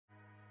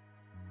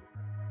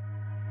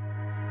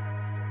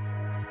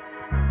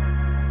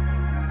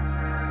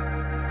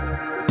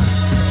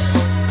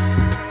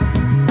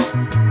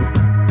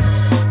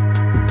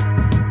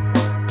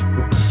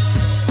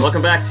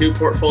welcome back to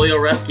Portfolio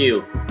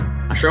Rescue,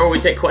 a show where we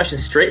take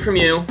questions straight from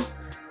you.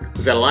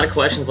 We've got a lot of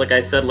questions, like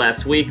I said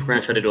last week. We're going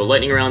to try to do a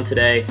lightning round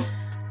today.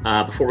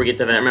 Before we get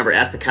to that, remember,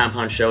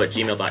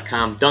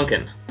 askthecompoundshow@gmail.com.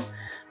 Duncan,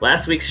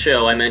 last week's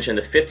show, I mentioned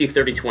the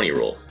 50-30-20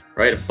 rule,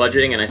 right, of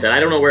budgeting, and I said, I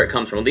don't know where it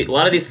comes from. A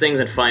lot of these things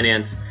in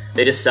finance,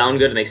 they just sound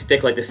good and they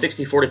stick, like the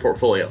 60-40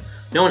 portfolio.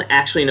 No one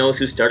actually knows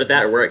who started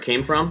that or where it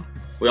came from.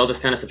 We all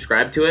just kind of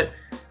subscribe to it.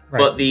 Right.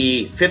 But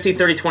the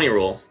 50-30-20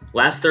 rule,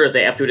 last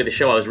Thursday after we did the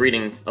show, I was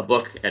reading a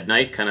book at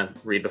night, kind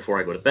of read before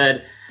I go to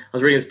bed. I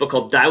was reading this book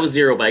called Die with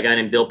Zero by a guy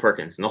named Bill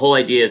Perkins. And the whole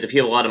idea is if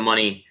you have a lot of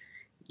money,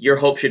 your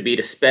hope should be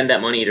to spend that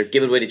money, either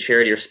give it away to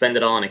charity or spend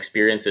it all on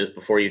experiences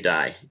before you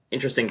die.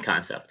 Interesting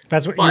concept.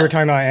 That's what you were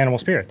talking about, animal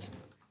spirits.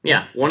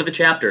 Yeah. One of the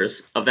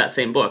chapters of that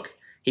same book,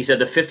 he said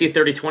the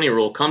 50-30-20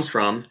 rule comes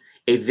from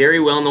a very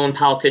well-known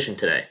politician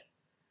today.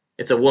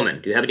 It's a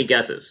woman. Do you have any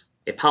guesses?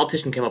 A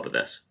politician came up with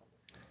this.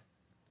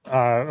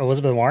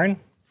 Elizabeth Warren?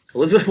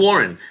 Elizabeth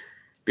Warren.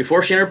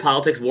 Before she entered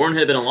politics, Warren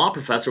had been a law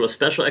professor with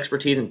special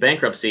expertise in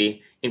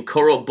bankruptcy and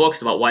co-wrote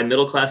books about why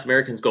middle-class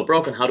Americans go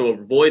broke and how to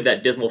avoid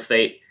that dismal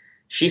fate.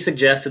 She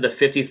suggested the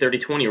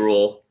 50-30-20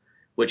 rule,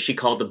 which she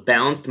called the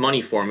balanced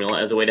money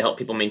formula, as a way to help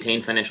people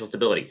maintain financial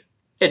stability.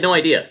 I had no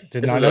idea.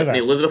 Did not know that. The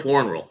Elizabeth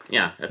Warren rule.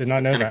 Yeah, that's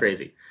kind of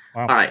crazy.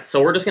 Wow. All right,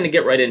 so we're just going to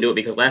get right into it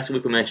because last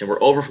week we mentioned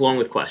we're overflowing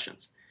with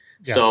questions.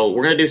 Yes. So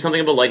we're going to do something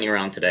of a lightning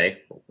round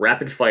today,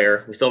 rapid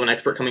fire. We still have an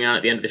expert coming on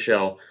at the end of the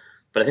show,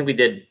 but I think we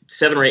did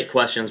 7 or 8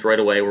 questions right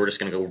away. We're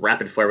just going to go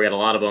rapid fire. We had a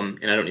lot of them,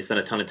 and I don't need to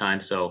spend a ton of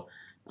time. So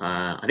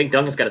I think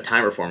Duncan's got a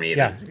timer for me.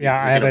 Yeah,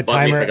 I have a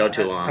timer. If I go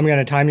too long. I'm going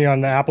to time you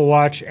on the Apple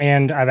Watch,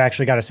 and I've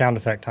actually got a sound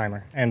effect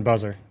timer and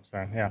buzzer.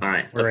 So yeah. All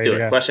right, let's do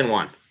it. Question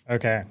 1.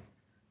 Okay.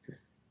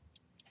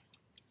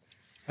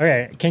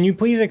 Can you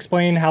please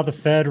explain how the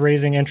Fed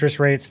raising interest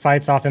rates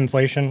fights off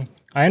inflation?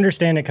 I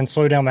understand it can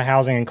slow down the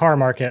housing and car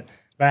market,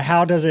 but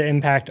how does it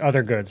impact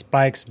other goods,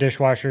 bikes,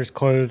 dishwashers,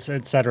 clothes,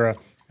 etc.,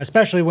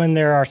 especially when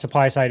there are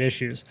supply-side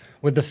issues?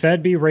 Would the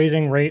Fed be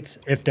raising rates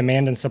if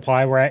demand and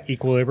supply were at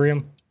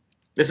equilibrium?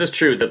 This is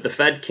true, that the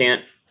Fed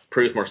can't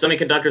produce more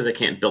semiconductors, they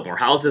can't build more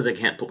houses, they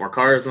can't put more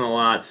cars in the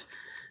lots.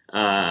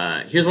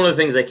 Here's one of the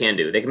things they can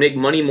do. They can make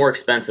money more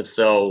expensive,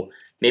 so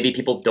maybe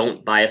people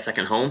don't buy a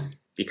second home.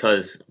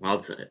 Because,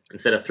 well,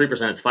 instead of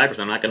 3%, it's 5%.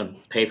 I'm not going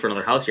to pay for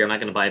another house here. I'm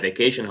not going to buy a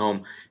vacation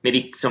home.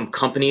 Maybe some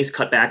companies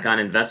cut back on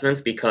investments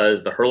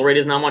because the hurdle rate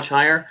is now much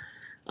higher.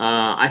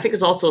 I think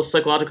there's also a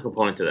psychological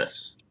component to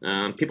this.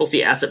 People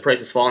see asset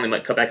prices fall and they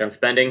might cut back on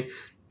spending.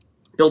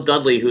 Bill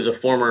Dudley, who's a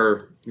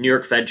former New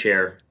York Fed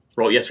chair,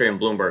 wrote yesterday on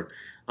Bloomberg,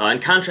 in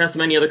contrast to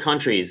many other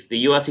countries, the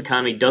U.S.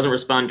 economy doesn't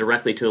respond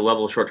directly to the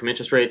level of short-term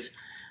interest rates.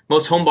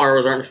 Most home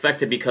borrowers aren't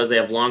affected because they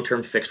have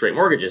long-term fixed-rate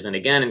mortgages. And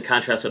again, in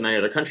contrast to many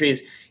other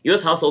countries,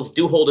 U.S. households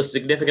do hold a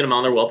significant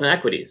amount of their wealth in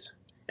equities.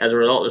 As a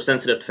result, they're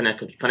sensitive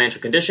to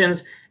financial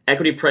conditions.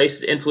 Equity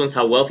prices influence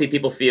how wealthy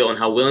people feel and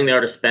how willing they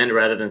are to spend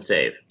rather than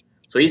save.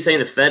 So he's saying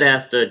the Fed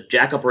has to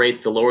jack up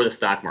rates to lower the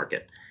stock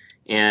market.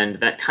 And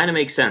that kind of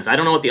makes sense. I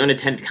don't know what the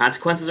unintended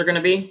consequences are going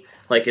to be.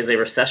 Like, is a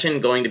recession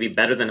going to be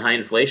better than high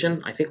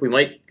inflation? I think we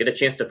might get a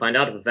chance to find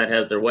out if the Fed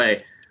has their way.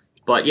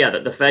 But yeah,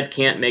 the Fed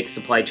can't make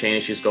supply chain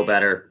issues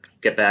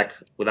get back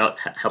without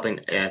helping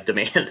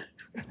demand.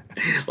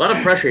 A lot of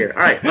pressure here.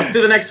 All right, let's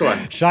do the next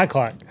one. Shot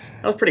clock.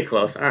 That was pretty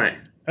close. All right,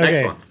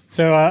 next one.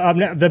 So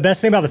the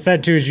best thing about the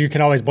Fed, too, is you can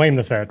always blame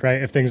the Fed,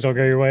 right, if things don't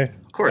go your way.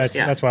 Of course,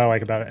 That's what I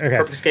like about it. Okay.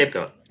 Perfect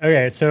scapegoat.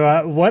 Okay,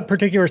 so what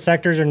particular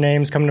sectors or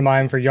names come to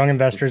mind for young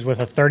investors with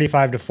a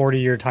 35 to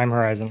 40-year time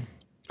horizon?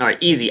 All right,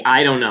 easy.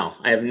 I don't know.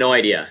 I have no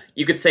idea.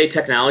 You could say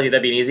technology.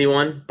 That'd be an easy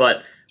one,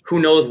 but who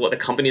knows what the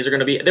companies are going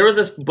to be. There was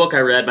this book I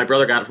read. My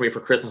brother got it for me for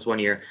Christmas one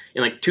year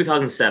in like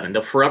 2007,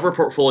 The Forever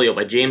Portfolio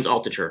by James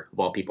Altucher, of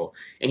all people.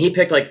 And he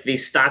picked like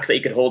these stocks that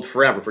you could hold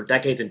forever, for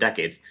decades and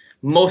decades.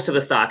 Most of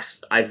the stocks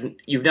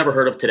you've never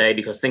heard of today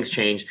because things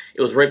changed.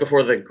 It was right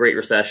before the Great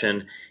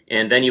Recession,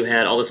 and then you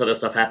had all this other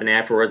stuff happen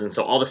afterwards, and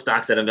so all the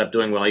stocks that ended up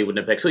doing well you wouldn't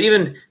have picked. So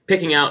even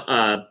picking out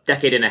a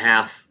decade and a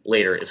half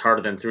later is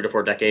harder than 3 to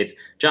 4 decades.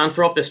 John,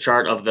 throw up this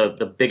chart of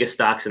the biggest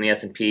stocks in the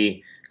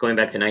S&P going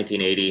back to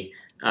 1980.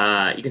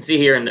 You can see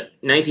here in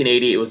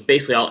 1980, it was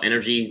basically all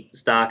energy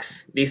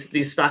stocks.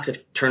 These stocks have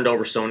turned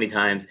over so many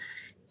times.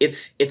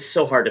 It's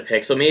so hard to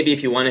pick. So maybe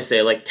if you want to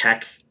say like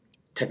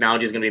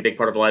technology is going to be a big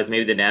part of our lives,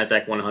 maybe the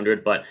NASDAQ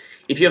 100. But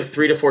if you have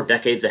 3 to 4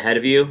 decades ahead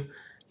of you,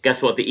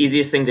 guess what? The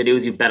easiest thing to do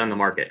is you bet on the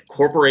market.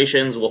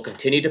 Corporations will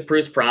continue to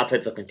produce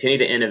profits. They'll continue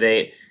to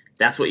innovate.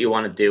 That's what you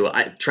want to do.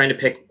 Trying to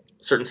pick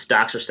certain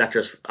stocks or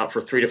sectors out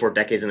for 3 to 4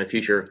 decades in the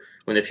future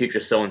when the future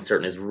is so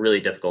uncertain is really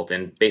difficult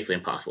and basically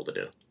impossible to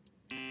do.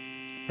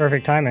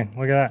 Perfect timing.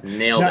 Look at that.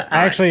 Nailed it.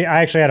 I actually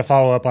had a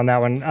follow-up on that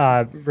one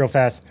real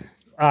fast.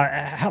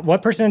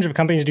 What percentage of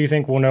companies do you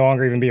think will no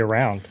longer even be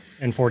around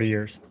in 40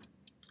 years?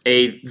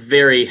 A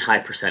very high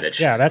percentage.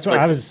 Yeah, that's what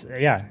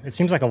it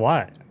seems like a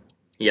lot.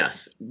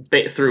 Yes.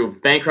 Through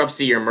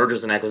bankruptcy or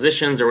mergers and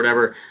acquisitions or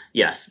whatever,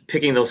 yes,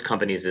 picking those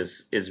companies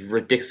is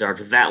ridiculous.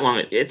 For that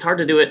long, it's hard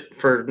to do it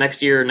for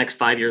next year, next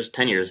 5 years,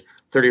 10 years,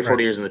 30 or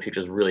 40 years in the future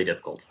is really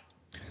difficult.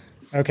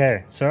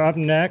 Okay, so up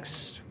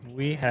next,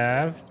 we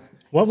have,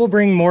 what will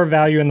bring more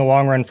value in the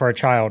long run for a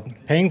child?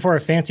 Paying for a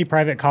fancy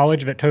private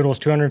college that totals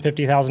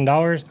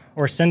 $250,000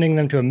 or sending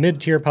them to a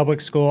mid-tier public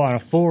school on a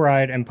full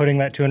ride and putting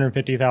that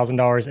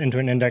 $250,000 into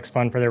an index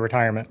fund for their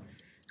retirement?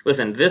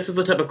 Listen, this is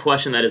the type of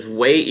question that is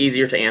way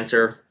easier to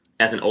answer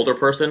as an older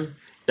person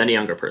than a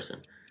younger person.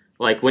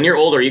 Like when you're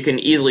older, you can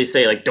easily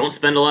say like, don't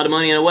spend a lot of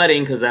money on a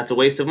wedding because that's a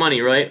waste of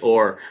money, right?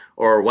 Or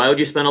why would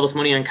you spend all this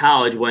money on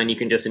college when you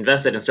can just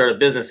invest it and start a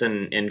business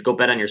and go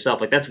bet on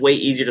yourself? Like that's way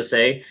easier to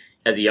say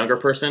as a younger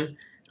person.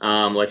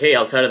 Like, hey,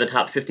 outside of the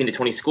top 15 to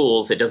 20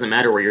 schools, it doesn't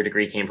matter where your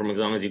degree came from as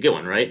long as you get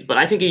one, right? But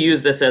I think you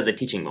use this as a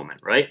teaching moment,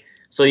 right?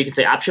 So you can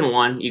say option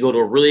one, you go to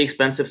a really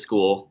expensive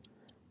school,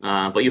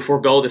 but you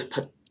forego this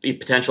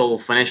potential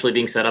financially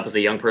being set up as a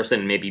young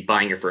person, maybe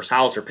buying your first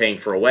house or paying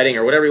for a wedding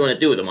or whatever you want to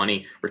do with the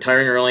money,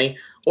 retiring early,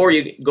 or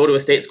you go to a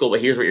state school, but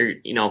here's what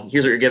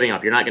you're giving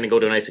up. You're not going to go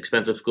to a nice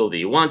expensive school that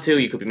you want to.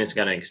 You could be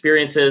missing out on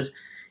experiences.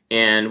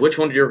 And which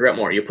one do you regret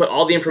more? You put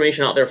all the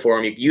information out there for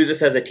them. You use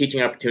this as a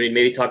teaching opportunity,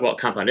 maybe talk about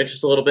compound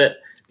interest a little bit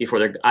before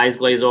their eyes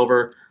glaze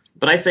over.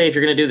 But I say if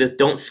you're going to do this,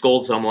 don't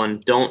scold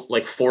someone. Don't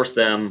like force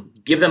them.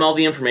 Give them all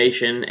the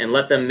information and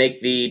let them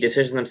make the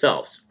decision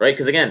themselves, right?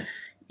 Because again,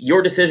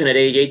 your decision at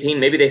age 18,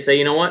 maybe they say,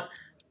 you know what?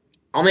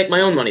 I'll make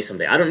my own money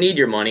someday. I don't need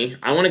your money.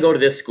 I want to go to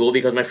this school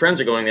because my friends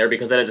are going there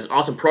because that is this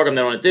awesome program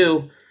that I want to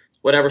do,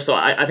 whatever. So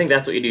I think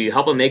that's what you do. You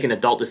help them make an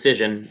adult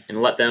decision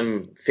and let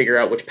them figure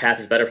out which path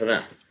is better for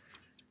them.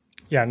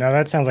 Yeah, no,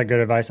 that sounds like good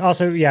advice.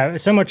 Also, yeah,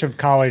 so much of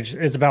college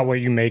is about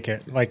what you make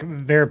it. Like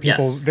there are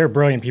people, there are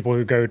brilliant people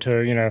who go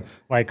to,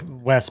 like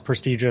less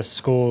prestigious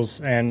schools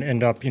and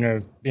end up,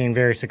 being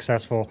very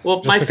successful. Well,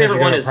 just my because favorite you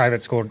go one to is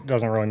private school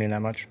doesn't really mean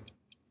that much.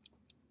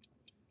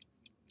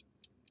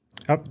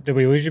 Oh, did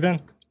we lose you, Ben?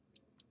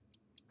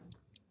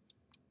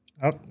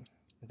 Oh,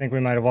 I think we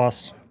might have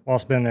lost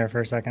Ben there for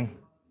a second.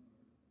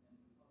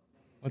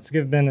 Let's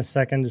give Ben a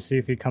second to see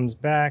if he comes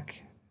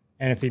back.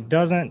 And if he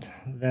doesn't,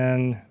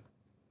 then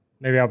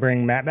maybe I'll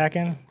bring Matt back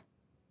in.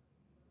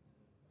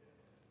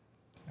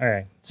 All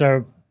right.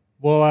 So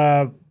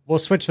we'll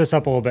switch this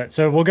up a little bit.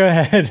 So we'll go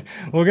ahead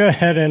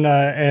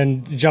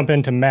and jump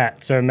into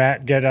Matt. So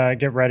Matt,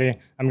 get ready.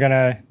 I'm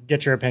gonna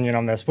get your opinion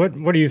on this. What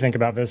do you think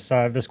about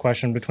this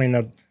question between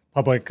the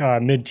public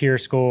mid-tier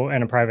school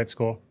and a private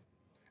school?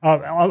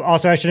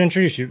 Also, I should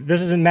introduce you. This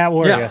is Matt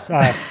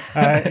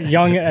Warrius,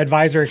 young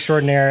advisor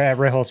extraordinaire at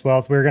Ritholtz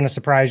Wealth. We're going to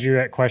surprise you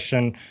at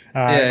question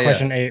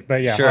 8,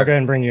 but sure. I'll go ahead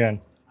and bring you in.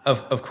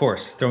 Of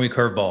course, throw me a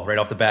curveball right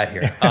off the bat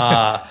here.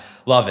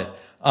 Love it.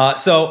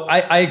 So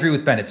I agree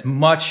with Ben. It's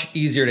much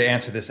easier to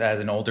answer this as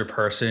an older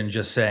person,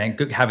 just saying,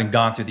 having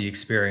gone through the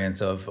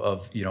experience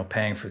of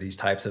paying for these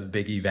types of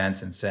big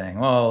events and saying,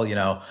 well,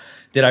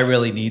 did I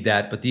really need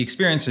that? But the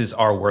experiences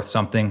are worth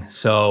something.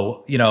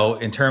 So,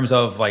 in terms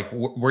of like,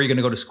 where are you going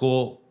to go to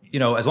school?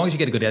 As long as you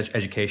get a good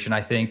education,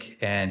 I think,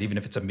 and even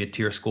if it's a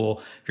mid-tier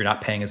school, if you're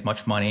not paying as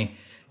much money,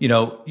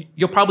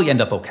 you'll probably end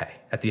up okay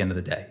at the end of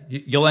the day.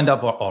 You'll end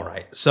up all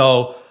right.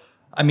 So,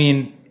 I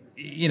mean,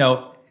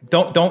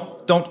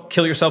 don't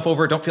kill yourself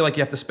over it. Don't feel like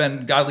you have to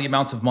spend godly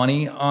amounts of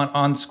money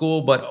on school,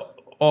 but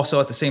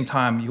also at the same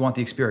time, you want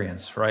the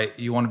experience, right?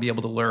 You want to be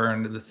able to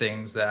learn the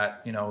things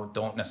that,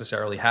 don't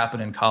necessarily happen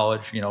in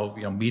college,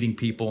 meeting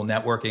people,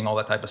 networking, all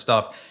that type of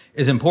stuff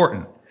is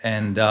important.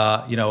 And,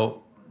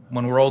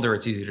 when we're older,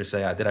 it's easier to say,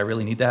 did I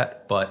really need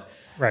that? But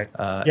right.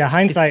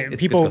 Hindsight, if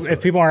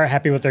people aren't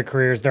happy with their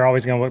careers, they're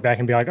always going to look back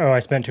and be like, oh, I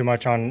spent too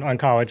much on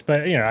college.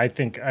 But, I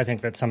think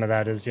that some of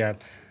that is,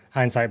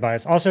 hindsight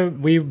bias. Also,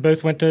 we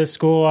both went to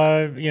school,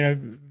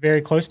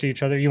 very close to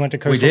each other. You went to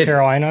Coastal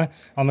Carolina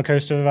on the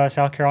coast of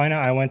South Carolina.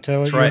 I went to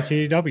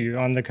UNCW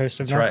on the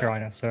coast of North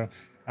Carolina. So,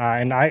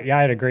 and I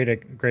had a great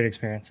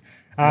experience.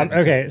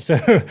 Okay, so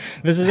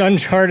this is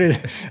uncharted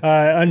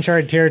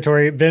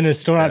territory. Ben is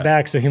still not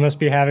back, so he must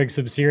be having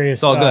some serious.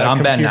 It's all good.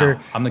 I'm Ben now.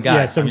 I'm the guy.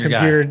 Yeah, some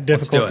computer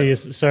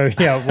difficulties. So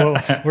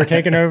we're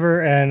taking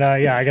over, and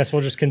I guess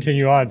we'll just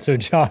continue on. So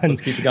John,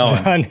 let's keep it going.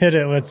 John, hit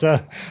it. Let's go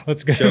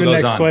to the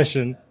next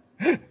question.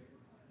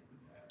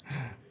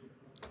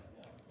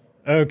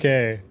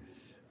 Okay.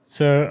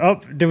 So,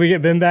 did we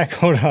get Ben back?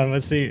 Hold on.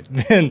 Let's see.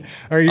 Ben,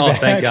 are you back? Oh,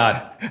 thank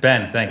God.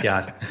 Ben, thank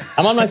God.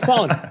 I'm on my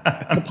phone.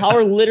 The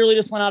power literally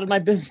just went out of my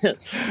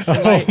business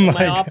in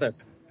my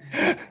office.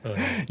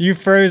 You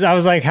froze. I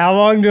was like, how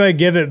long do I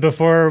give it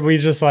before we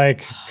just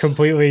like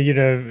completely,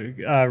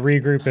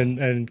 regroup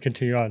and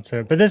continue on?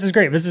 So, but this is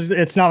great.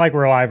 It's not like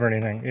we're live or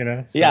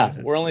anything, So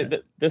we're only,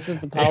 this is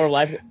the power of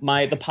life.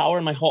 The power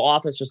in my whole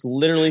office just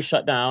literally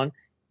shut down.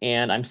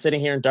 And I'm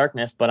sitting here in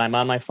darkness, but I'm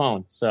on my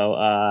phone. So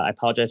I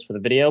apologize for the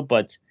video,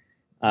 but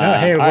no,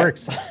 hey, it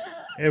works.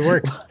 It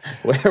works.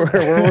 Where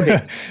were we?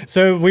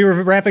 So we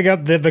were wrapping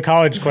up the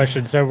college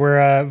question. So we're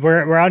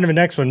on to the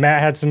next one.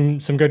 Matt had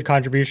some good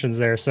contributions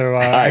there. So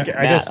I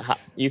guess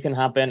you can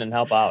hop in and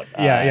help out.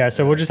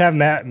 So we'll just have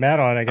Matt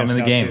on. I guess I'm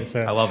in the game. Too,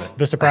 so I love it.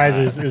 The surprise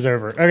is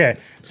over. Okay.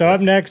 So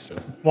up next,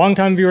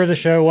 longtime viewer of the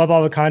show. Love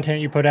all the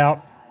content you put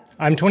out.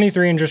 I'm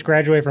 23 and just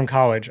graduated from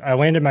college. I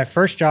landed my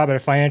first job at a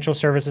financial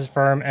services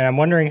firm, and I'm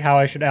wondering how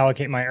I should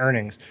allocate my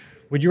earnings.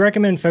 Would you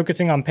recommend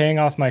focusing on paying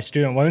off my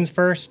student loans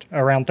first,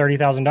 around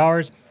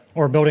 $30,000,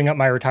 or building up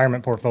my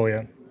retirement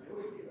portfolio?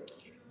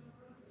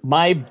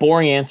 My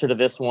boring answer to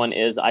this one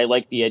is I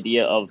like the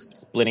idea of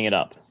splitting it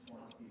up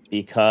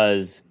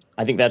because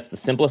I think that's the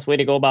simplest way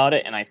to go about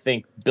it. And I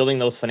think building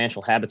those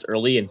financial habits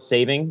early and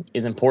saving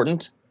is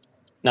important.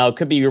 Now, it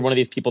could be you're one of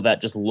these people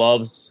that just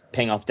loves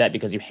paying off debt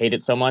because you hate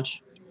it so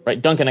much. Right,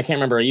 Duncan, I can't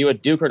remember. Are you a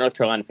Duke or North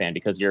Carolina fan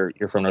because you're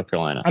from North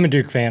Carolina? I'm a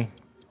Duke fan.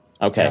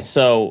 Okay, Yeah.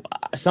 so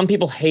some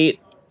people hate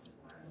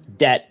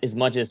debt as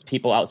much as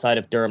people outside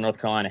of Durham, North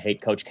Carolina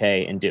hate Coach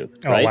K and Duke,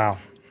 right? Oh, wow.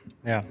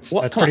 Yeah,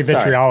 Well, that's come on, pretty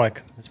sorry.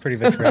 vitriolic. That's pretty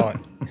vitriolic.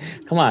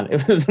 Come on,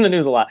 it was in the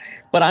news a lot.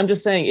 But I'm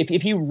just saying,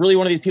 if you really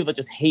one of these people that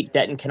just hate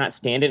debt and cannot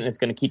stand it and it's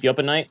going to keep you up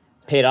at night,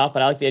 pay it off.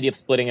 But I like the idea of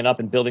splitting it up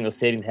and building those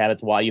savings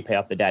habits while you pay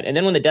off the debt. And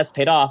then when the debt's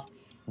paid off,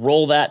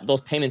 roll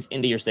those payments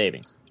into your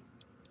savings.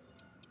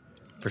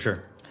 For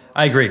sure.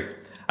 I agree.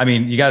 I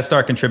mean, you got to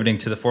start contributing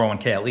to the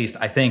 401k at least.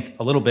 I think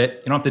a little bit.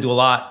 You don't have to do a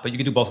lot, but you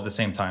can do both at the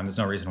same time. There's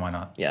no reason why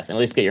not. Yes, and at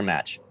least get your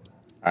match.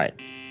 All right,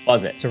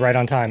 buzz it. So right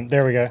on time.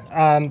 There we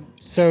go.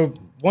 So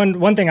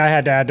one thing I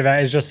had to add to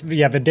that is just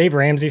the Dave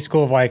Ramsey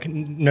school of like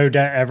no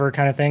debt ever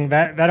kind of thing.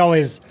 That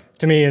always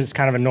to me is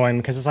kind of annoying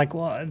because it's like,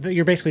 well,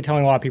 you're basically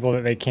telling a lot of people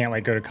that they can't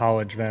like go to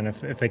college then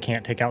if they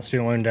can't take out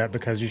student loan debt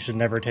because you should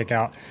never take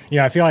out.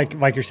 I feel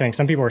like you're saying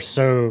some people are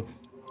so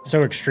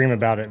extreme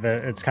about it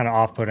that it's kind of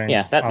off-putting.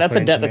 Yeah, that's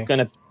a debt that's going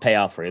going to pay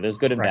off for you. There's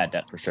good and Right. bad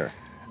debt for sure.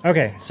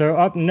 Okay, so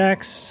up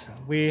next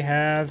we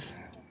have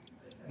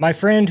my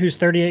friend who's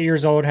 38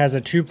 years old has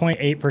a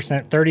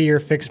 2.8% 30-year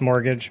fixed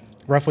mortgage,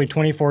 roughly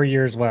 24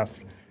 years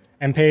left,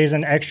 and pays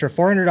an extra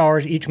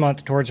 $400 each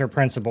month towards her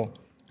principal.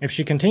 If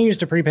she continues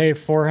to prepay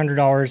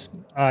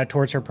 $400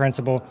 towards her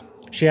principal,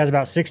 she has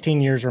about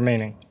 16 years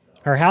remaining.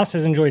 Her house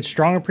has enjoyed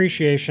strong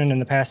appreciation in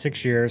the past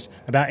 6 years,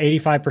 about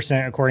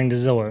 85% according to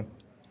Zillow.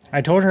 I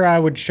told her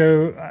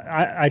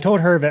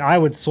that I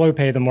would slow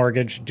pay the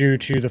mortgage due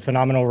to the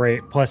phenomenal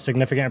rate plus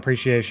significant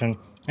appreciation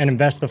and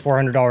invest the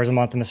 $400 a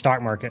month in the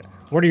stock market.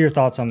 What are your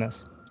thoughts on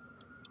this?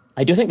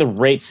 I do think the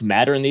rates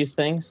matter in these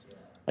things.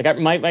 Like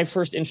my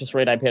first interest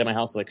rate I paid on my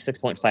house was like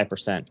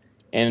 6.5%.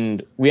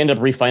 And we ended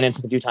up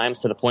refinancing a few times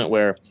to the point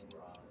where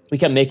we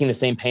kept making the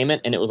same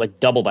payment and it was like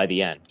double by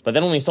the end. But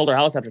then when we sold our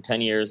house after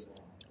 10 years,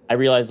 I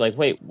realized like,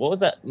 wait, what was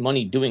that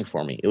money doing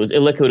for me? It was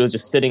illiquid. It was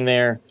just sitting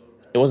there.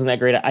 It wasn't that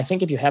great. I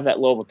think if you have that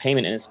low of a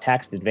payment and it's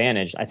tax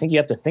advantage, I think you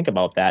have to think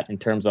about that in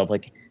terms of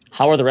like,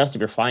 how are the rest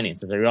of your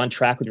finances? Are you on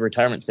track with your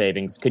retirement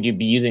savings? Could you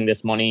be using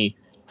this money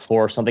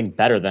for something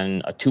better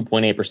than a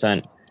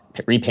 2.8%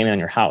 repayment on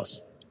your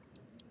house?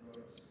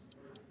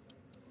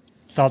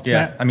 Thoughts,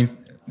 Yeah, Matt? I mean,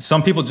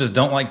 some people just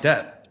don't like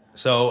debt.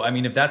 So, I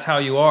mean, if that's how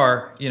you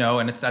are,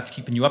 and that's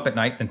keeping you up at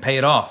night, then pay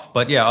it off.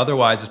 But yeah,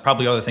 otherwise, there's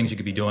probably other things you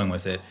could be doing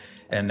with it.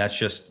 And that's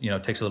just,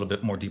 takes a little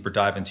bit more deeper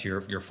dive into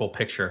your full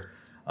picture.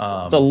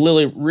 It's a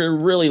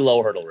really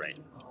low hurdle rate.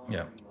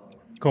 Yeah.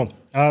 Cool.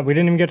 We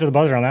didn't even get to the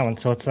buzzer on that one,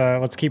 so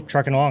let's keep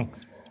trucking along.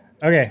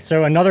 Okay,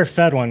 so another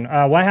Fed one.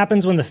 What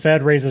happens when the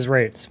Fed raises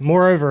rates?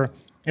 Moreover,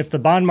 if the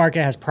bond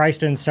market has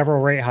priced in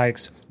several rate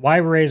hikes, why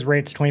raise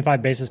rates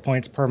 25 basis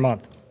points per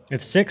month?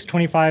 If 6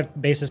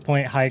 25 basis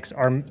point hikes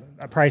are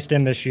priced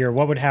in this year,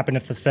 what would happen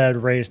if the Fed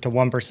raised to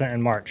 1%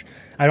 in March?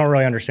 I don't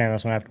really understand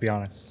this one, I have to be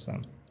honest. So.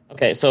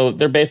 Okay, so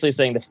they're basically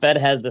saying the Fed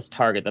has this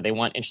target that they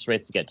want interest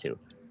rates to get to,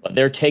 but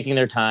they're taking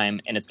their time,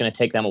 and it's going to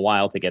take them a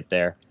while to get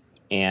there.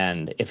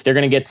 And if they're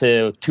going to get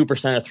to 2% or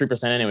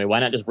 3% anyway, why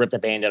not just rip the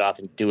Band-Aid off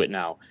and do it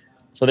now?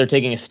 So they're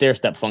taking a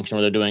stair-step function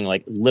where they're doing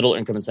like little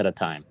increments at a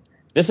time.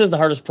 This is the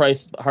hardest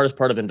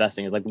part of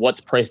investing is like what's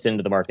priced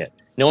into the market.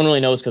 No one really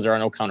knows because there are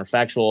no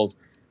counterfactuals.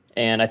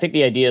 And I think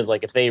the idea is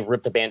like if they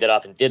ripped the Band-Aid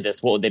off and did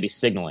this, what would they be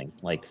signaling?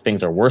 Like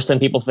things are worse than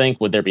people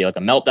think? Would there be like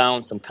a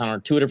meltdown, some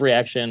counterintuitive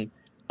reaction?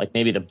 Like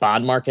maybe the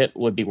bond market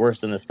would be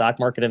worse than the stock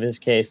market in this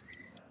case.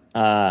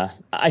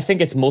 I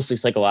think it's mostly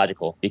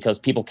psychological because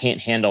people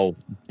can't handle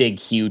big,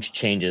 huge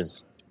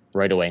changes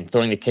right away. And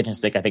throwing the kitchen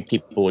stick, I think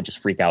people would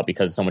just freak out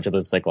because so much of it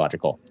is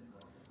psychological.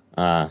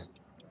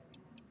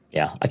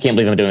 Yeah, I can't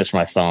believe I'm doing this for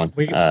my phone.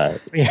 Yeah,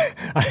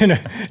 I know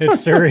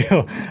it's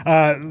surreal.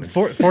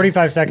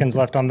 45 seconds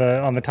left on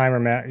the timer,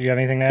 Matt. You have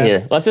anything to add?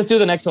 Here, let's just do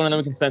the next one, and then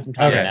we can spend some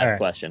time Okay, on Matt's all right.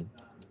 question.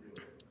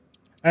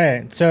 All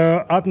right,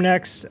 so up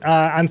next,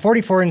 I'm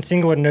 44 and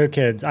single with no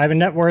kids. I have a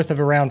net worth of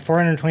around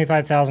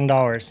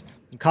 $425,000.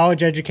 I'm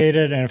college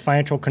educated and a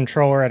financial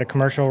controller at a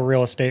commercial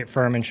real estate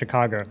firm in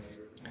Chicago.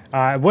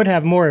 I would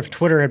have more if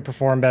Twitter had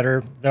performed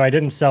better, though I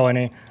didn't sell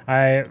any.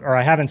 I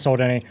haven't sold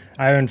any.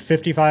 I own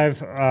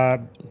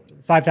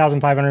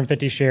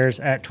 5,550 shares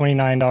at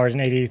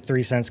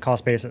 $29.83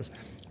 cost basis.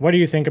 What do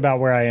you think about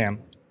where I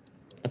am?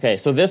 Okay,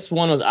 so this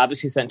one was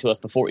obviously sent to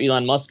us before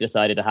Elon Musk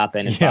decided to hop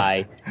in and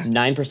buy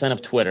 9%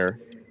 of Twitter,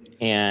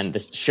 and the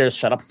shares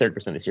shot up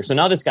 30% this year. So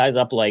now this guy's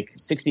up like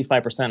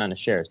 65% on his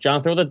shares.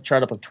 John, throw the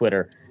chart up of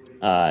Twitter.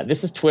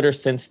 This is Twitter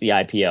since the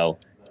IPO.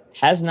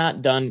 Has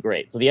not done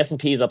great. So the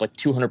S&P is up like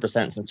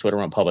 200% since Twitter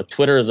went public.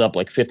 Twitter is up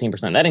like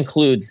 15%. That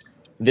includes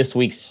this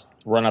week's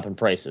run-up in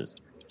prices.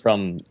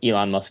 from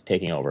Elon Musk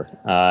taking over.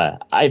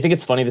 I think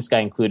it's funny this guy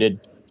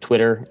included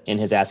Twitter in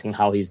his asking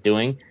how he's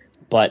doing,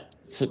 but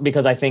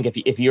because I think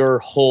if your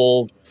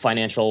whole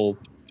financial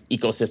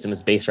ecosystem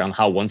is based around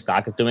how one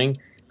stock is doing,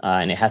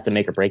 and it has to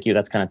make or break you,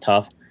 that's kind of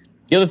tough.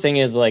 The other thing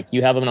is, like,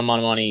 you have an amount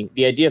of money.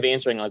 The idea of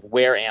answering, like,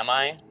 where am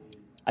I?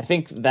 I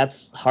think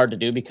that's hard to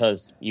do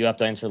because you have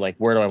to answer, like,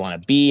 where do I want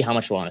to be? How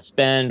much do I want to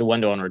spend? When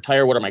do I want to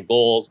retire? What are my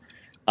goals?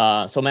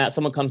 So, Matt,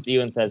 someone comes to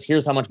you and says,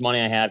 here's how much money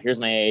I have. Here's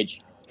my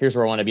age. Here's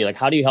where I want to be. Like,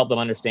 how do you help them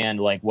understand,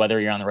 like, whether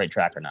you're on the right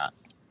track or not?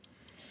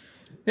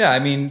 Yeah, I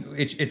mean,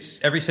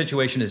 it's every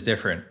situation is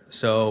different.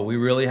 So we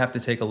really have to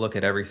take a look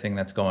at everything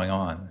that's going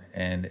on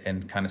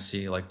and kind of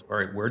see, like, all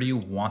right, where do you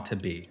want to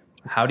be?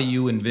 How do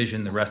you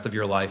envision the rest of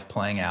your life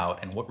playing out,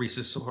 and what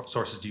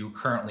resources do you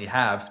currently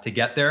have to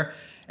get there,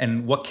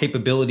 and what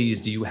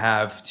capabilities do you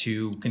have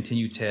to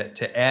continue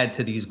to add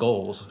to these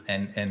goals,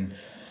 and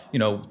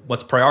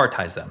let's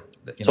prioritize them.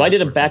 So I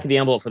did a back of the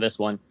envelope for this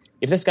one.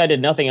 If this guy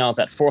did nothing else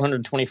at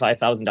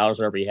 $425,000,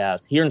 whatever he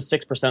has, he earns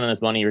 6% on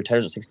his money, he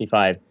retires at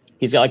 65.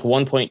 He's got like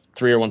 $1.3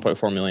 or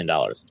 $1.4 million.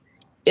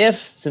 If,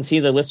 since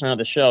he's a listener of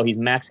the show, he's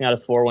maxing out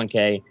his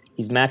 401k,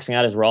 he's maxing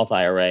out his Roth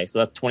IRA, so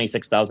that's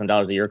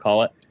 $26,000 a year,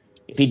 call it.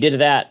 If he did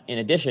that in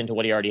addition to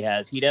what he already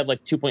has, he'd have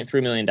like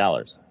 $2.3 million.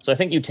 So I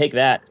think you take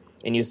that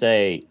and you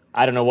say,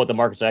 I don't know what the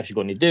market's actually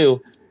going to do,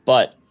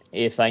 but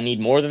if I need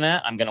more than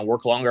that, I'm going to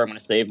work longer, I'm going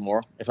to save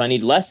more. If I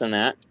need less than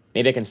that,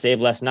 maybe I can save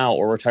less now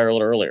or retire a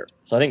little earlier.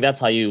 So I think that's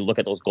how you look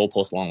at those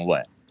goalposts along the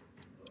way.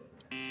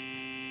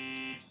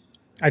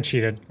 I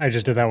cheated. I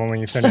just did that one when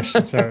you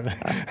finished. So,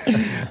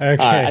 okay.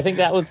 I think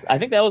that was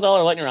all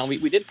our lightning round.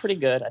 We did pretty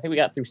good. I think we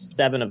got through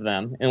 7 of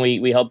them, and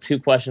we held 2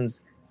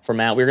 questions for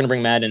Matt. We were going to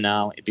bring Matt in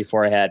now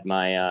before I had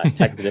my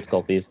technical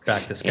difficulties.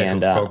 Back to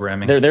scheduled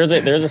programming. There's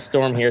a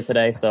storm here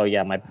today, so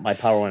yeah, my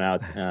power went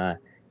out.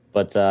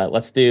 But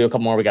let's do a couple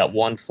more. We got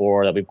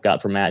 4 that we've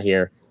got from Matt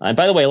here. And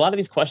by the way, a lot of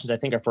these questions I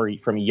think are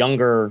from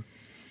younger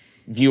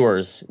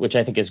viewers, which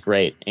I think is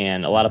great.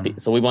 And a lot of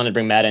so we wanted to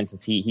bring Matt in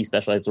since he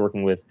specializes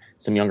working with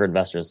some younger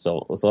investors.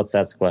 So let's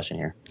ask the question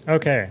here.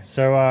 Okay,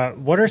 so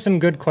what are some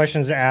good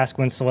questions to ask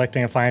when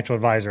selecting a financial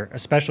advisor,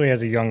 especially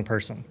as a young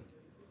person?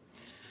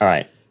 All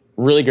right,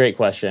 really great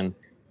question,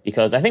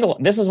 because I think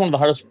this is one of the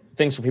hardest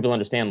things for people to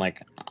understand.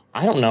 Like,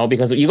 I don't know,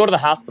 because you go to the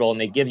hospital and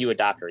they give you a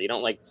doctor. You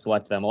don't like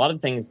select them. A lot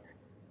of things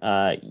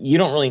you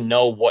don't really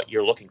know what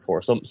you're looking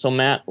for. So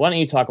Matt, why don't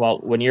you talk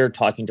about when you're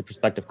talking to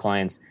prospective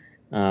clients,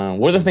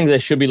 what are the things they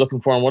should be looking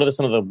for, and what are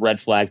some of the red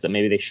flags that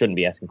maybe they shouldn't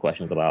be asking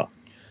questions about?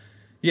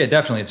 Yeah,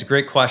 definitely. It's a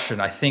great question.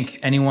 I think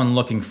anyone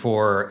looking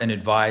for an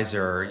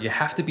advisor, you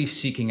have to be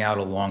seeking out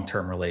a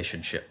long-term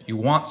relationship. You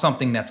want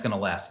something that's going to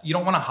last. You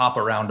don't want to hop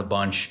around a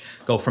bunch,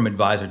 go from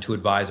advisor to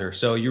advisor.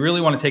 So you really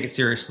want to take it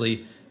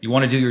seriously. You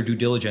want to do your due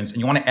diligence,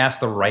 and you want to ask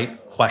the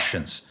right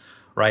questions,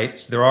 right?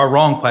 So there are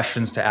wrong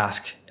questions to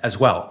ask as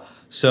well.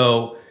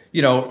 So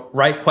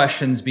right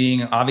questions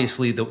being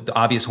obviously the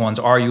obvious ones.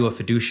 Are you a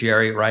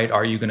fiduciary, right?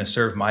 Are you going to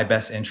serve my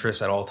best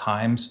interests at all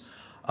times?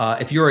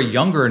 If you're a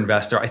younger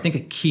investor, I think a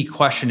key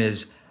question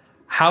is,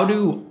 how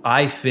do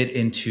I fit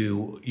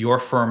into your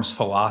firm's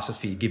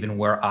philosophy given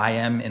where I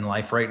am in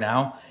life right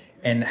now?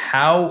 And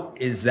how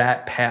is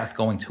that path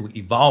going to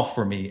evolve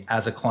for me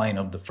as a client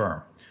of the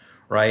firm,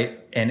 right?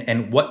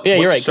 And what? Yeah,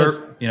 you're right.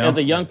 As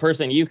a young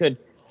person, you could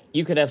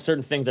have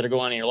certain things that are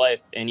going on in your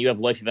life, and you have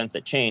life events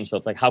that change. So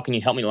it's like, how can you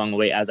help me along the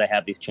way as I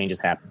have these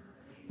changes happen?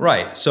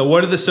 Right. So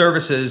what are the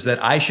services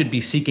that I should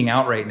be seeking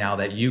out right now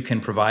that you can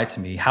provide to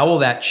me? How will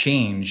that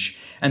change?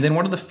 And then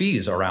what are the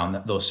fees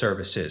around those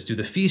services? Do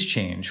the fees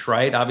change,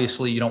 right?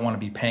 Obviously, you don't want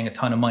to be paying a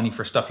ton of money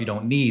for stuff you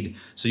don't need.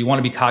 So you want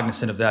to be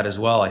cognizant of that as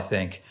well, I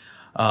think.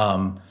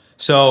 And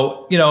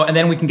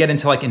then we can get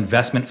into like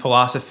investment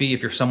philosophy.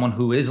 If you're someone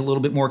who is a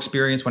little bit more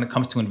experienced when it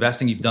comes to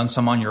investing, you've done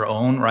some on your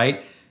own,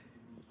 right?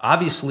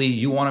 Obviously,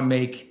 you want to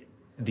make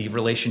the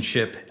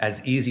relationship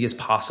as easy as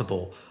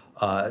possible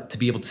to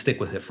be able to stick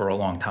with it for a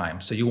long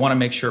time. So you want to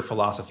make sure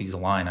philosophies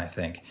align, I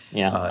think.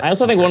 Yeah. I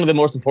also think one of the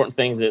most important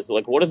things is,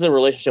 like, what does the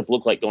relationship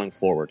look like going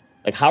forward?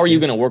 Like, how are you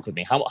going to work with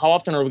me? How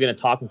often are we going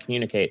to talk and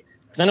communicate?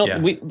 Because I know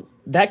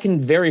that can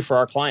vary for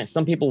our clients.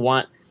 Some people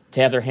want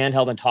to have their hand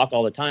held and talk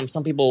all the time.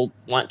 Some people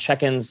want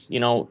check-ins,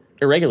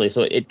 irregularly.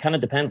 So it kind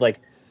of depends, like,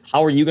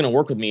 how are you going to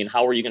work with me, and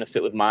how are you going to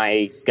fit with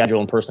my schedule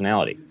and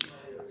personality?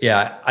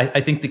 Yeah,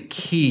 I think the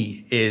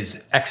key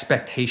is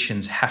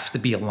expectations have to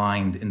be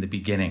aligned in the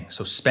beginning.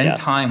 So spend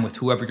time with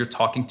whoever you're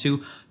talking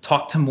to,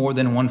 talk to more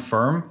than one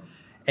firm,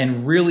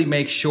 and really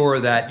make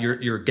sure that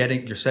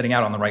you're setting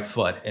out on the right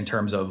foot in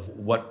terms of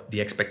what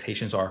the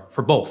expectations are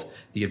for both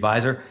the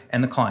advisor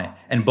and the client.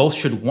 And both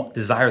should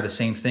desire the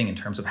same thing in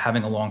terms of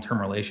having a long-term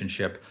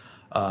relationship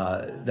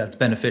that's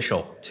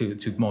beneficial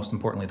to most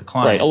importantly the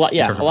client. Right.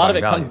 A lot of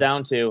it comes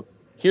down to,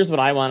 here's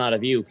what I want out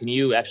of you. Can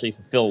you actually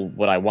fulfill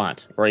what I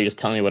want? Or are you just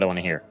telling me what I want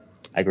to hear?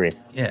 I agree.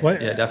 Yeah,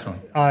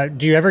 definitely.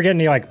 Do you ever get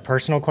any like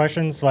personal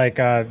questions, like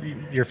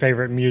your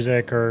favorite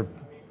music or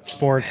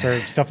sports or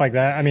stuff like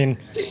that? I mean,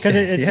 because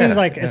it seems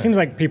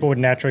like people would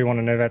naturally want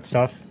to know that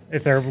stuff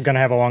if they're going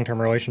to have a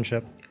long-term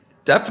relationship.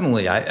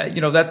 Definitely.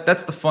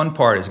 That's the fun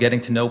part, is getting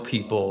to know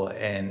people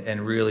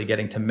and really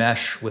getting to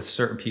mesh with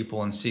certain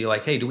people and see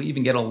like, hey, do we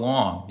even get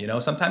along?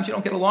 Sometimes you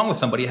don't get along with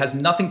somebody. It has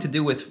nothing to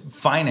do with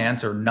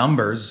finance or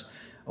numbers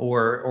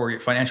or your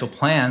financial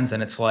plans.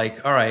 And it's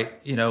like, all right,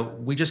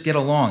 we just get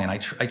along, and I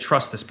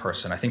trust this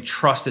person. I think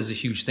trust is a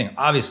huge thing.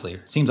 Obviously,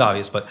 it seems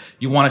obvious, but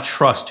you want to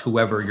trust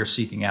whoever you're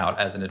seeking out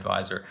as an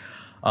advisor.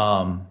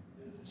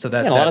 So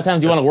that a lot of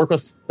times you want to work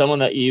with someone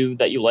that you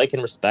like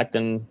and respect,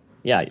 and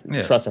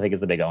trust, I think, is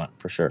the big element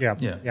for sure.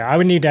 Yeah. I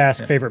would need to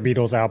ask favorite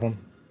Beatles album.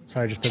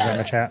 So I just put that in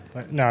the chat.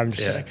 But no, I'm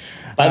just kidding.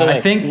 By the way,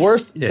 I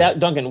think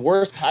Duncan,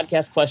 worst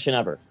podcast question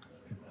ever: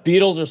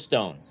 Beatles or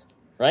Stones?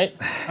 Right?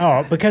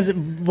 Oh, because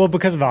of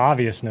the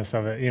obviousness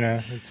of it.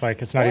 It's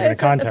like it's not even a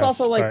contest. It's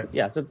also like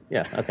okay. All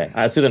right,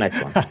 let's do the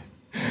next one.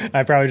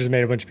 I probably just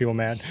made a bunch of people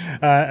mad.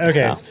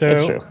 Okay,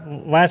 so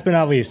last but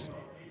not least.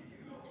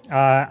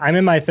 I'm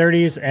in my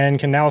 30s and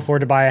can now afford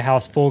to buy a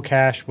house full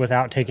cash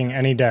without taking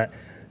any debt.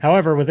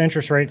 However, with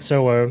interest rates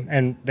so low,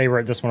 and they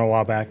wrote this one a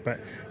while back, but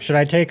should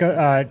I take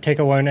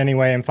a loan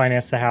anyway and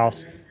finance the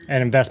house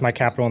and invest my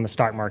capital in the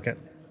stock market?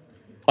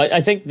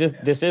 I think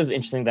this is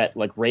interesting that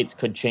like rates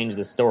could change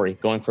the story.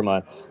 Going from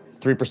a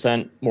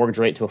 3% mortgage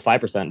rate to a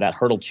 5%, that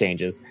hurdle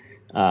changes.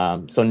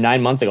 So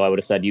 9 months ago, I would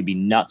have said you'd be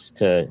nuts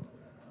to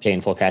pay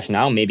in full cash.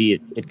 Now,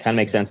 maybe it kind of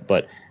makes sense,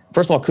 but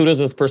first of all, kudos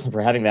to this person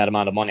for having that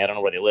amount of money. I don't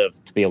know where they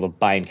live to be able to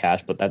buy in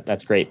cash, but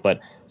that's great. But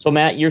so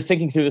Matt, you're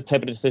thinking through this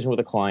type of decision with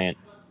a client,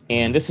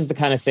 and this is the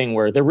kind of thing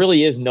where there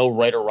really is no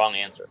right or wrong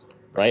answer,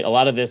 right? A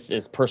lot of this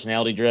is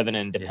personality driven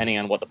and depending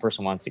on what the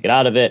person wants to get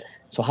out of it.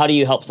 So how do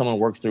you help someone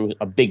work through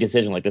a big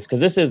decision like this? Because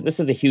this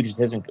is a huge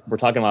decision. We're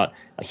talking about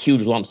a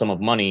huge lump sum of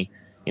money,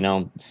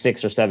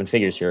 6 or 7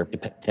 figures here,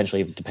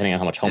 potentially depending on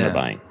how much home they're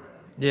buying.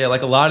 Yeah,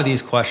 like a lot of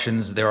these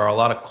questions, there are a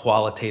lot of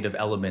qualitative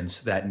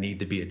elements that need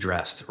to be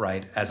addressed,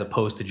 right? As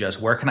opposed to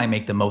just where can I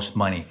make the most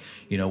money?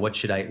 What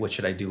should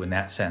I do in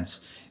that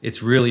sense?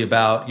 It's really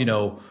about,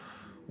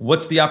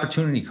 what's the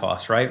opportunity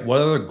cost, right? What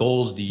other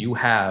goals do you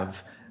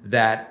have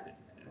that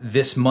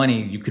this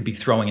money you could be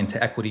throwing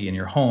into equity in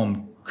your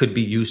home could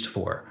be used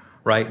for,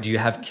 right? Do you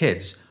have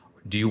kids?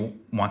 Do you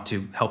want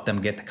to help them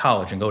get to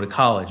college and go to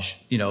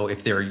college?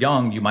 If they're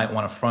young, you might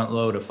want to front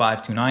load a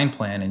 529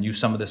 plan and use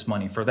some of this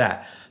money for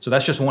that. So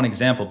that's just one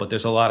example, but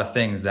there's a lot of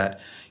things that,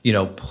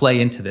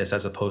 play into this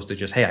as opposed to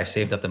just, hey, I've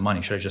saved up the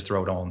money. Should I just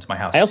throw it all into my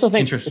house? I also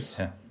think,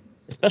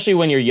 especially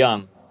when you're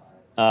young,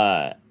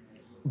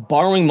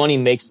 borrowing money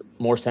makes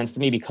more sense to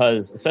me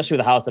because, especially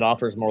with a house that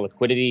offers more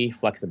liquidity,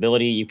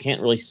 flexibility, you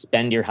can't really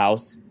spend your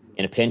house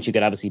in a pinch. You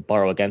could obviously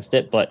borrow against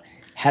it, but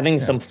having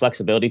some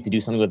flexibility to do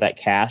something with that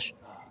cash,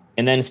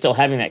 and then still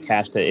having that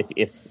cash to,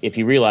 if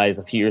you realize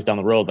a few years down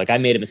the road, like I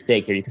made a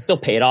mistake here, you can still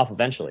pay it off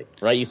eventually,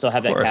 right? You still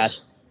have that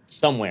cash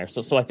somewhere.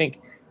 So I think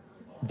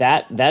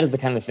that is the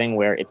kind of thing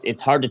where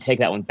it's hard to take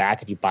that one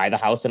back if you buy the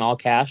house in all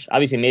cash.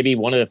 Obviously, maybe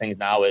one of the things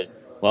now is,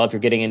 well, if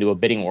you're getting into a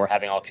bidding war,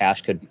 having all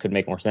cash could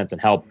make more sense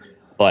and help.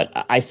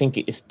 But I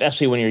think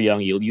especially when you're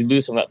young, you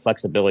lose some of that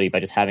flexibility by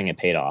just having it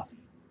paid off.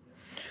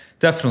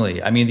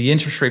 Definitely. I mean, the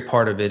interest rate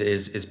part of it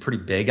is pretty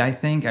big, I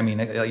think. I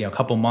mean, a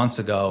couple months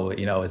ago,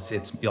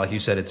 it's like you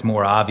said, it's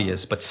more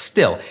obvious. But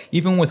still,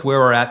 even with where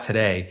we're at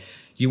today,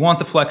 you want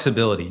the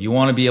flexibility. You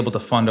want to be able to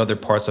fund other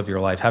parts of your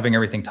life. Having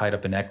everything tied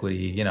up in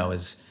equity,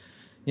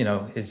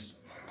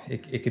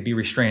 it could be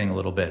restraining a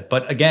little bit.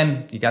 But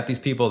again, you got these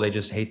people, they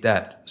just hate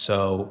that.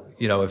 So,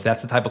 if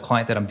that's the type of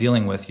client that I'm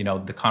dealing with,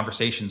 the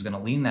conversation is going to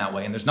lean that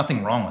way. And there's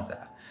nothing wrong with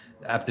that.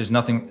 There's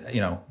nothing,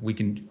 we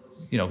could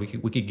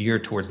gear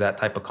towards that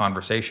type of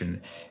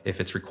conversation if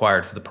it's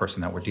required for the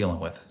person that we're dealing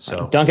with.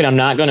 So, Duncan, I'm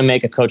not going to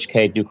make a Coach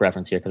K Duke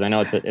reference here because I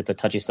know it's a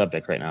touchy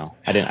subject right now.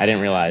 I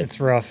didn't realize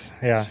it's rough.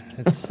 Yeah,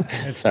 it's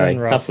sorry,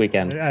 been rough. Tough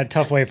weekend. A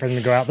tough way for them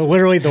to go out.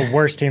 Literally the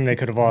worst team they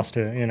could have lost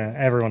to.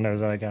 Everyone knows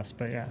that, I guess.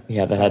 But yeah,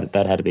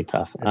 that had to be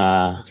tough.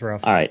 It's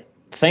rough. All right,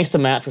 thanks to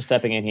Matt for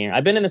stepping in here.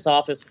 I've been in this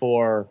office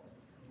for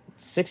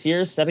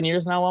 7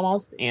 years now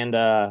almost, and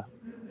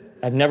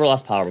I've never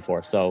lost power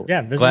before, so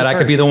yeah. Glad I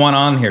could be the one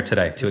on here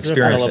today to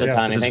experience it.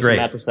 Thanks to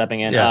Matt for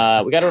stepping in.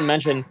 Yeah. We got to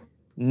mention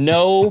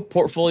no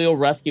portfolio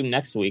rescue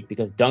next week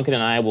because Duncan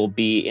and I will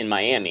be in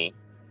Miami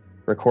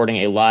recording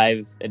a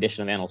live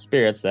edition of Animal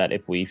Spirits that,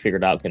 if we figure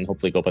it out, can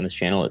hopefully go up on this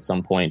channel at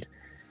some point.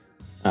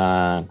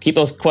 Keep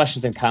those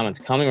questions and comments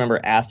coming.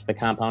 Remember,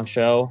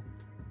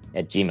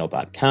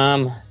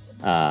 askthecompoundshow@gmail.com.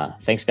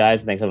 Thanks,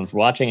 guys. Thanks, everyone, for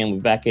watching, and we'll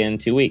be back in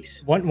 2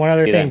 weeks. One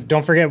other thing.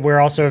 Don't forget, we're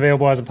also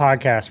available as a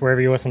podcast,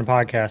 wherever you listen to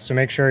podcasts. So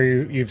make sure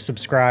you've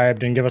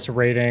subscribed and give us a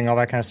rating, all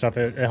that kind of stuff.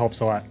 It helps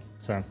a lot.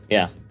 So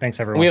yeah. Thanks,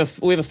 everyone. We have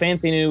a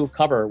fancy new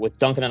cover with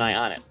Duncan and I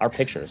on it. Our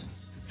pictures.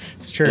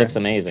 It's true. It looks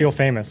amazing. Feel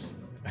famous.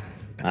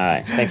 All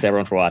right. Thanks,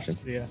 everyone, for watching.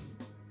 See ya.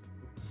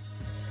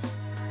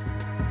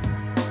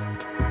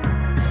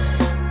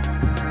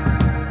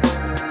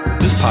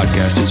 This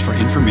podcast is for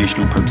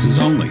informational purposes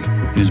only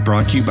and is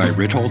brought to you by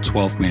Ritholtz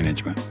Wealth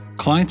Management.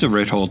 Clients of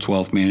Ritholtz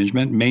Wealth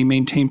Management may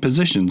maintain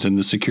positions in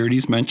the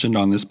securities mentioned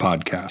on this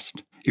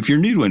podcast. If you're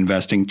new to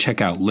investing, check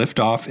out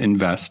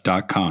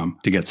liftoffinvest.com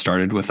to get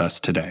started with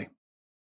us today.